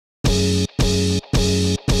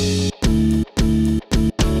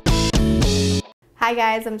Hi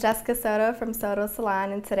guys, I'm Jessica Soto from Soto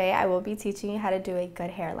Salon, and today I will be teaching you how to do a good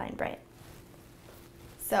hairline braid.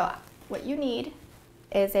 So what you need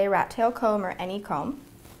is a rat tail comb or any comb,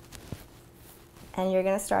 and you're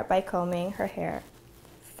going to start by combing her hair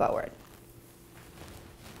forward.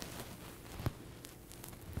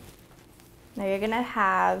 Now you're going to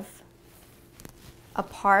have a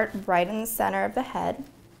part right in the center of the head,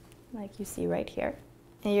 like you see right here,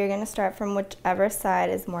 and you're going to start from whichever side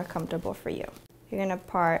is more comfortable for you. You're going to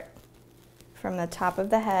part from the top of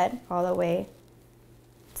the head all the way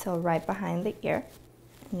till right behind the ear,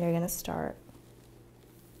 and you're going to start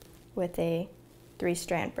with a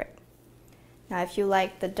 3-strand braid. Now if you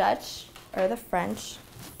like the Dutch or the French,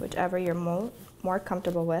 whichever you're more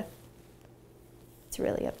comfortable with, it's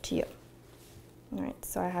really up to you. Alright,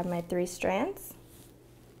 so I have my 3 strands.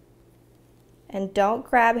 And don't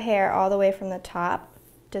grab hair all the way from the top,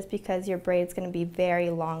 just because your braid's going to be very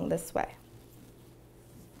long this way.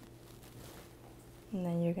 And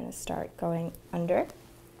then you're going to start going under.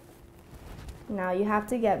 Now you have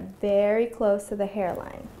to get very close to the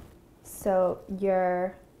hairline. So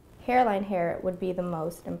your hairline hair would be the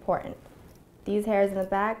most important. These hairs in the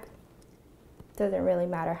back, doesn't really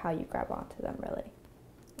matter how you grab onto them really.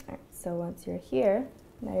 All right, so once you're here,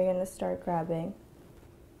 now you're going to start grabbing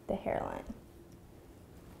the hairline.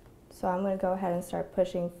 So I'm going to go ahead and start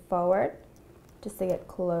pushing forward just to get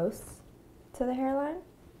close to the hairline.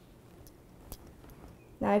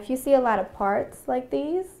 Now if you see a lot of parts like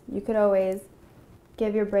these, you could always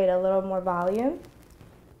give your braid a little more volume.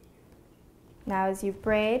 Now as you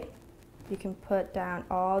braid, you can put down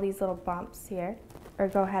all these little bumps here, or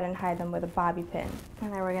go ahead and hide them with a bobby pin.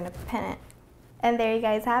 And then we're going to pin it. And there you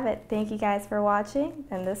guys have it. Thank you guys for watching,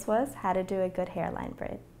 and this was how to do a good hairline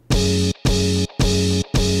braid.